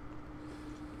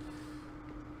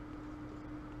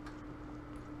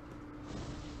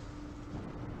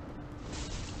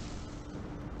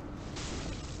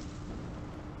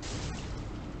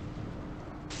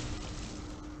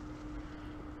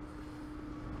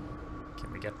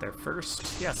 Can we get there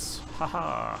first? Yes.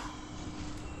 Haha.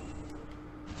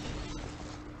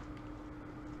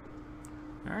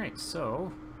 All right,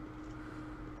 so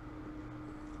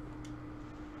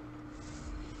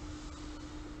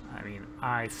I mean,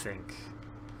 I think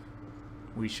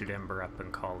we should ember up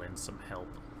and call in some help.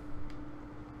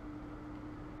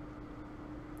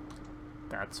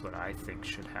 That's what I think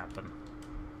should happen.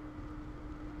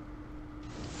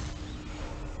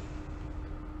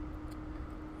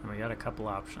 And we got a couple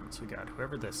options. We got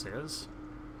whoever this is,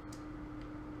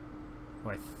 who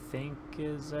I think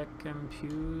is a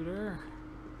computer.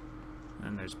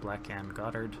 And there's Black Ann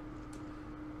Goddard,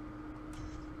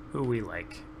 who we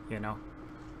like, you know?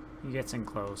 He gets in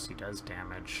close, he does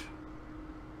damage.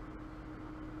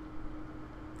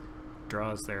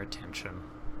 Draws their attention.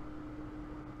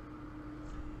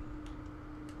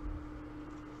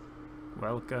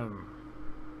 Welcome.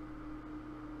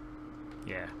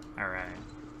 Yeah, alright.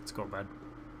 Let's go, bud.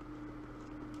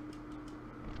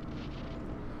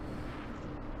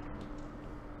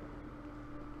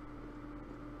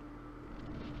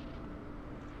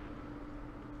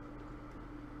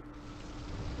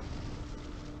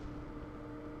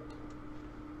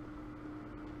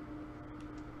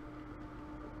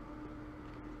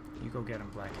 You go get him,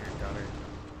 Black Ann Goddard.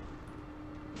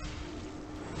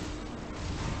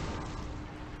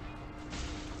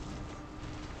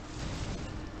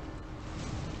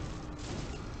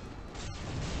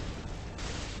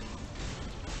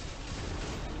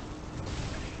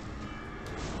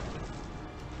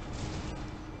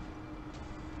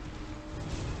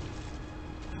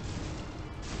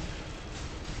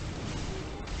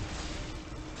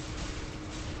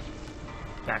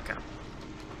 Back up.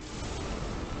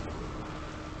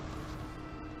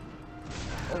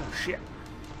 Oh shit.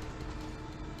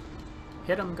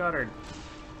 Hit him, Goddard.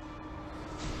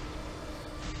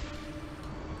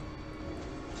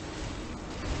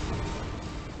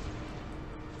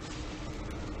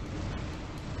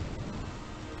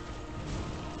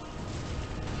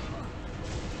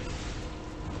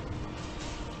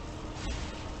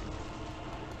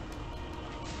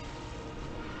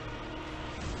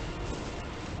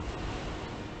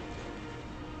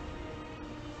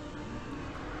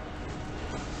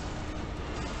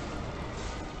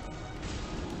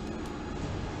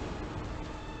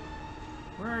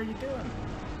 Where are you doing?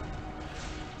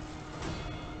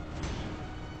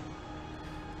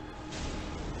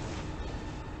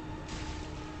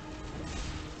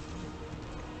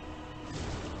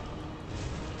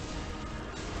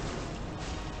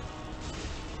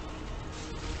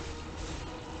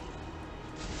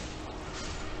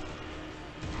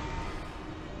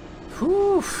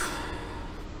 Whew.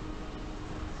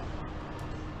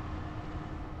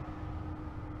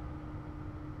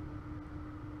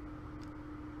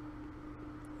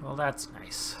 Well, that's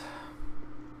nice.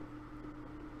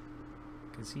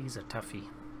 Because he's a toughie.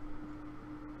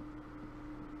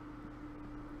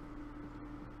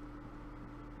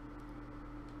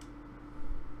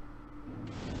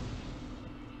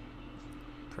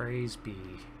 Praise be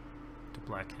to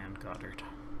Blackhand Goddard.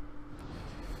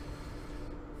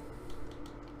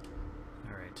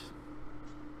 Alright.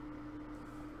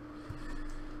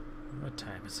 What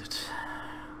time is it?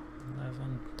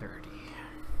 11:30.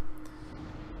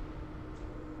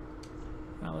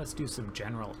 Well, let's do some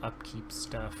general upkeep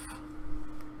stuff,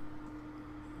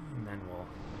 and then we'll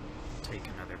take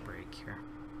another break here.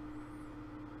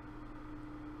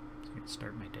 So I can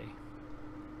start my day.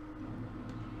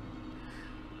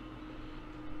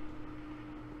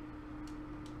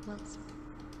 Well,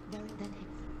 very then.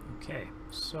 Okay,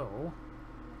 so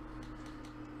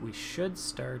we should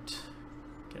start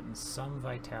getting some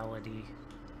vitality.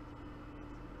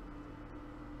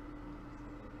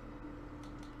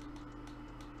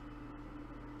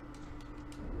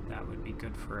 That would be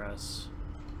good for us.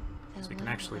 So we can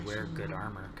actually wear good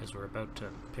armor, because we're about to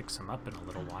pick some up in a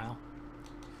little while.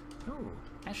 Oh,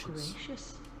 ashes.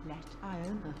 Gracious, let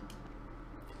Iona.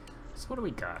 So what do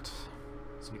we got?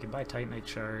 So we can buy Titanite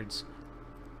shards.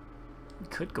 We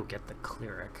could go get the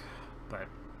cleric, but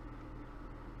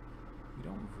we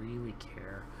don't really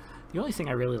care. The only thing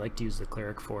I really like to use the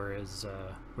cleric for is,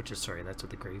 sorry, that's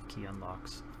what the grave key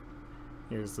unlocks,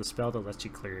 is the spell that lets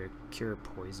you cure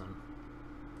poison.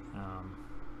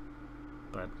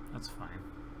 But that's fine.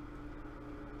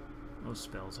 Most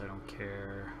spells I don't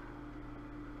care.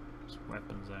 Most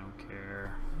weapons I don't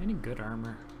care. Any good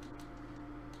armor?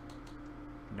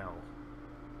 No.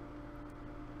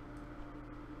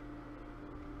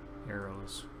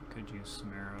 Arrows. Could use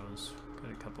some arrows.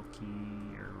 Got a couple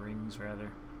key or rings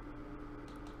rather.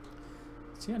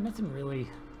 So yeah, nothing really.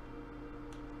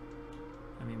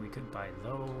 I mean, we could buy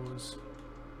those.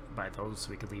 Buy those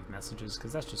so we could leave messages,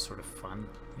 because that's just sort of fun,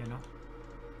 you know?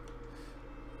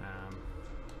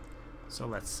 So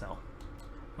let's sell.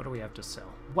 What do we have to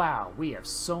sell? Wow, we have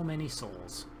so many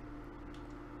souls.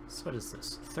 So what is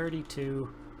this? 32,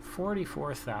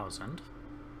 44,000.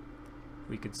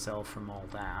 We could sell from all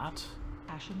that.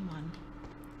 Ashen one.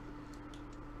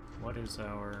 What is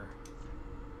our...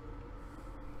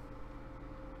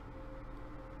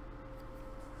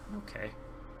 Okay.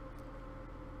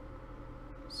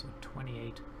 So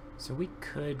 28. So we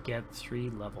could get 3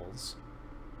 levels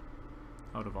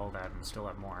out of all that and still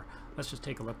have more. Let's just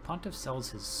take a look. Pontiff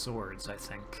sells his swords, I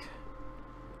think.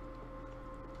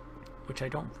 Which I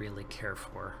don't really care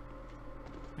for.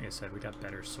 Like I said, we got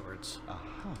better swords.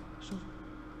 Aha,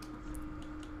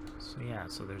 So yeah,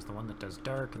 so there's the one that does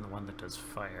dark and the one that does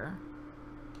fire.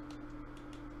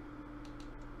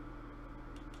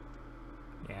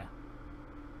 Yeah.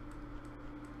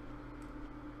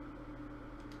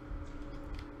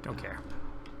 Don't care.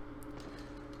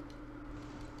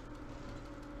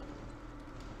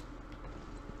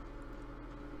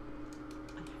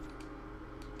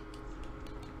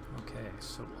 Okay,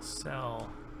 so we'll sell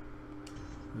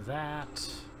that.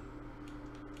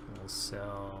 We'll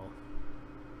sell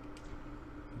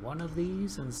one of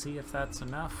these and see if that's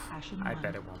enough. I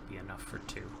bet it won't be enough for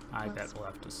 2. I bet we'll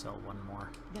have to sell one more.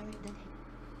 Very then.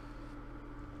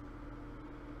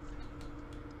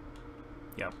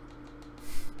 Yep.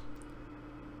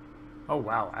 Oh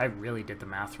wow, I really did the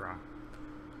math wrong.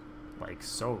 Like,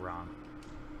 so wrong.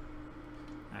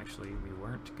 Actually, we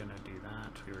weren't gonna do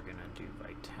that. We were gonna do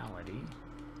vitality.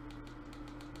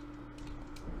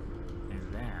 And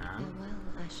then...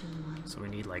 Farewell, Ashen One. So we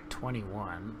need like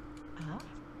 21. Ah,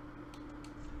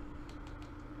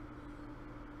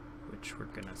 Which we're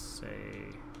gonna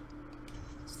say...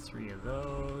 It's 3 of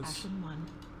those. Ashen One.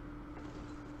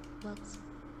 Well,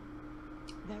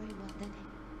 very well then.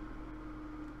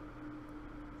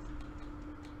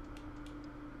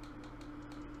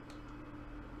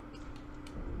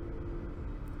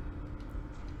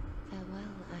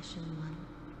 Farewell, Ashen One.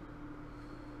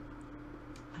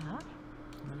 Ah,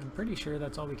 And I'm pretty sure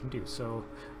that's all we can do. So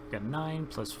we got 9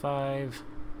 plus 5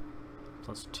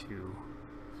 plus 2.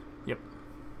 Yep.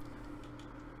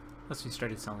 Unless we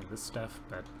started selling this stuff,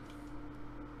 but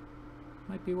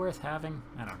might be worth having.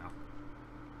 I don't know.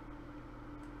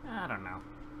 I don't know.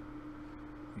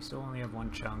 We still only have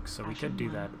 1 chunk, so we could do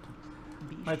that.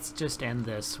 Bish. Let's just end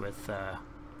this with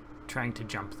trying to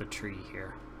jump the tree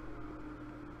here.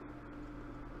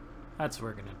 That's what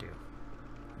we're gonna do.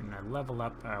 We're gonna level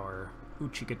up our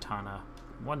Uchigatana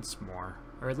once more,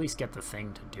 or at least get the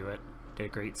thing to do it. Did a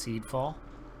great seed fall?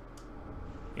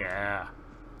 Yeah.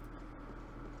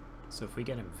 So if we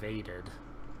get invaded,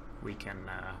 we can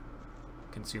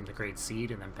consume the great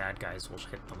seed, and then bad guys will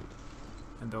hit them.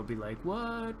 And they'll be like,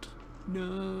 what?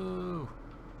 No!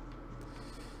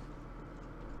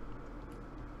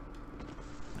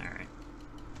 Alright.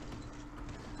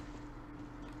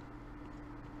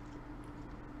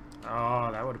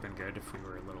 Oh, that would have been good if we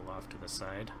were a little off to the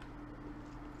side.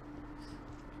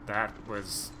 That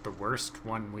was the worst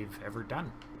one we've ever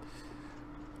done.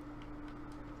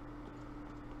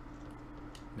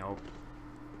 Nope.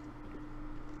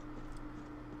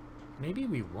 Maybe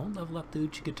we won't level up the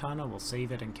Uchigatana, we'll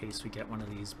save it in case we get one of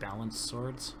these balanced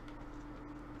swords.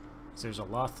 So there's a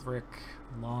Lothric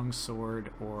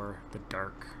longsword or the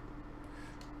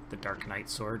Dark Knight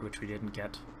sword, which we didn't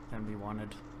get and we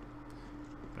wanted.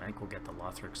 But I think we'll get the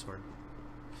Lothric sword.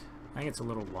 I think it's a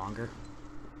little longer.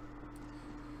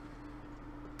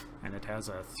 And it has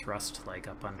a thrust like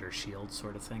up under shield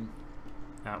sort of thing.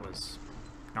 That was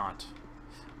not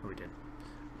what we did.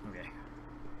 Okay.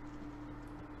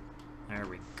 There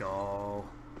we go.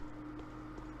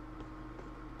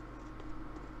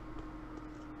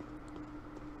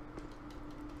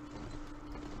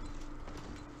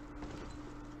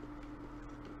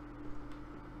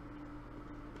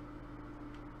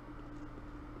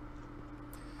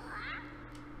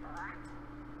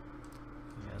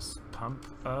 Yes, pump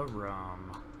a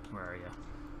rum. Where are you?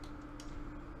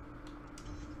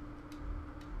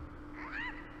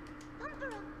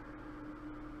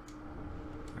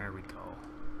 There we go.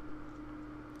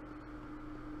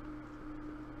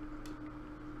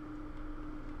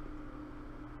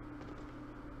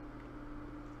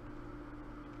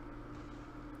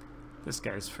 This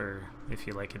guy's for if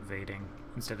you like invading.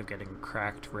 Instead of getting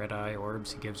cracked red eye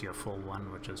orbs, he gives you a full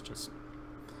one, which is just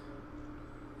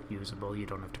usable. You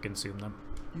don't have to consume them.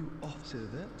 You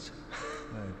observant.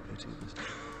 I pity this.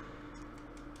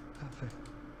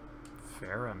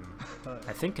 Fair,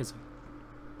 I think it's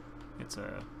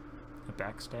a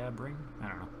backstab ring? I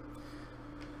don't know.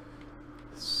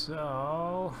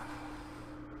 So...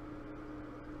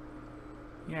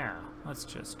 yeah, let's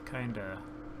just kinda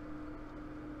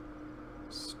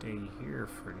stay here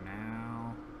for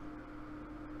now.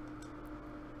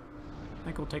 I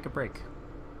think we'll take a break.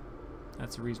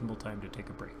 That's a reasonable time to take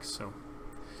a break, so...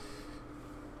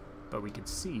 but we can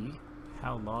see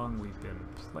how long we've been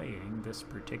playing this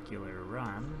particular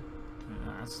run.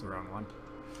 That's the wrong one.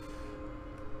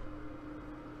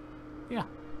 Yeah,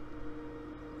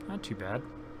 not too bad.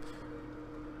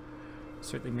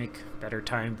 Certainly make better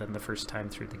time than the first time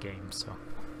through the game, so...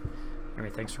 anyway,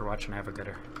 thanks for watching, have a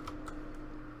gooder.